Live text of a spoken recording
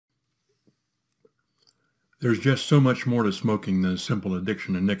There's just so much more to smoking than a simple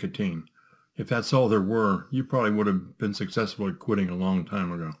addiction to nicotine. If that's all there were, you probably would have been successful at quitting a long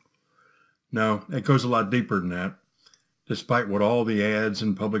time ago. No, it goes a lot deeper than that. Despite what all the ads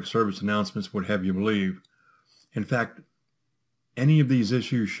and public service announcements would have you believe. In fact, any of these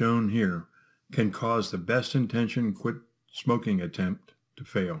issues shown here can cause the best intentioned quit smoking attempt to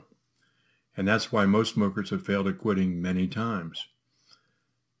fail. And that's why most smokers have failed at quitting many times.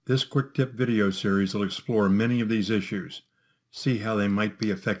 This quick tip video series will explore many of these issues, see how they might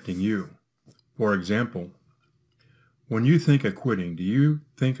be affecting you. For example, when you think of quitting, do you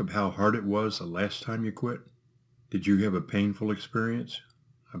think of how hard it was the last time you quit? Did you have a painful experience?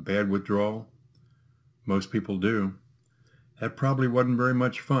 A bad withdrawal? Most people do. That probably wasn't very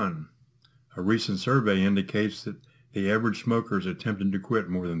much fun. A recent survey indicates that the average smoker has attempted to quit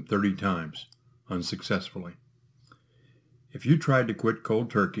more than 30 times, unsuccessfully. If you tried to quit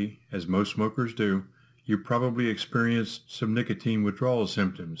cold turkey, as most smokers do, you probably experienced some nicotine withdrawal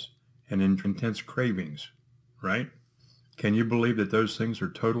symptoms and intense cravings, right? Can you believe that those things are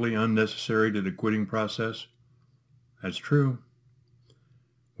totally unnecessary to the quitting process? That's true.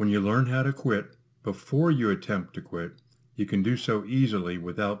 When you learn how to quit before you attempt to quit, you can do so easily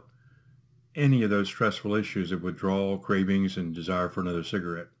without any of those stressful issues of withdrawal, cravings, and desire for another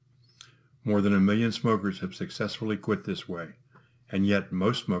cigarette. More than 1 million smokers have successfully quit this way, and yet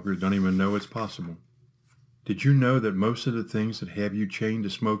most smokers don't even know it's possible. Did you know that most of the things that have you chained to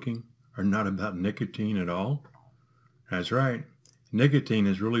smoking are not about nicotine at all? That's right. Nicotine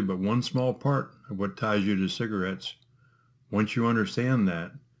is really but one small part of what ties you to cigarettes. Once you understand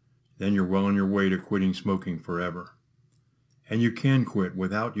that, then you're well on your way to quitting smoking forever. And you can quit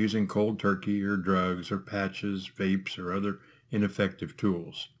without using cold turkey or drugs or patches, vapes, or other ineffective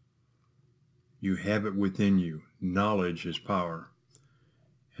tools. You have it within you. Knowledge is power.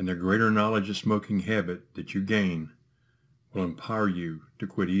 And the greater knowledge of smoking habit that you gain will empower you to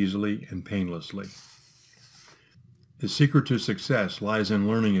quit easily and painlessly. The secret to success lies in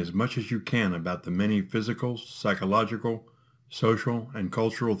learning as much as you can about the many physical, psychological, social, and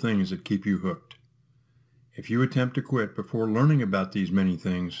cultural things that keep you hooked. If you attempt to quit before learning about these many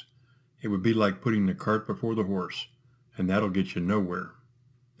things, it would be like putting the cart before the horse, and that'll get you nowhere.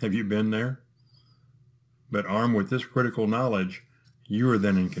 Have you been there? But armed with this critical knowledge, you are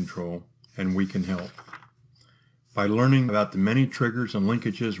then in control, and we can help. By learning about the many triggers and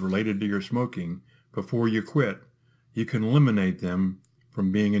linkages related to your smoking before you quit, you can eliminate them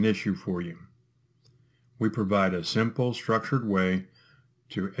from being an issue for you. We provide a simple, structured way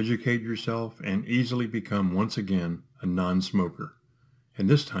to educate yourself and easily become once again a non-smoker, and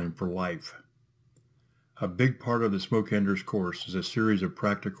this time for life. A big part of the Smoke Enders course is a series of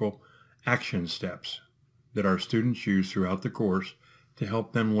practical action steps that our students use throughout the course to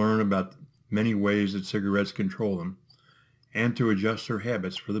help them learn about many ways that cigarettes control them and to adjust their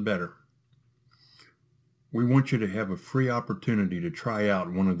habits for the better. We want you to have a free opportunity to try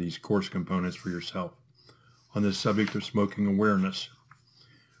out one of these course components for yourself on the subject of smoking awareness.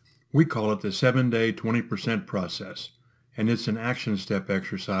 We call it the 7-day 20% process, and it's an action step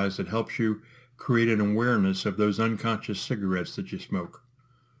exercise that helps you create an awareness of those unconscious cigarettes that you smoke.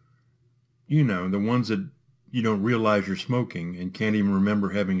 You know, the ones that you don't realize you're smoking and can't even remember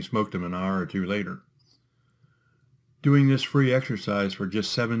having smoked them an hour or two later. Doing this free exercise for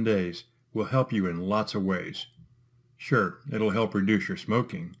just 7 days will help you in lots of ways. Sure, it'll help reduce your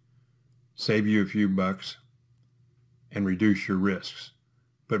smoking, save you a few bucks, and reduce your risks.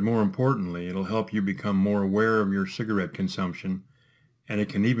 But more importantly, it'll help you become more aware of your cigarette consumption, and it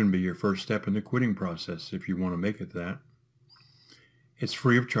can even be your first step in the quitting process if you want to make it that. It's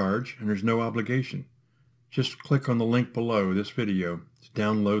free of charge, and there's no obligation. Just click on the link below this video to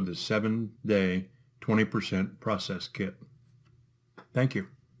download the 7-day 20% process kit. Thank you.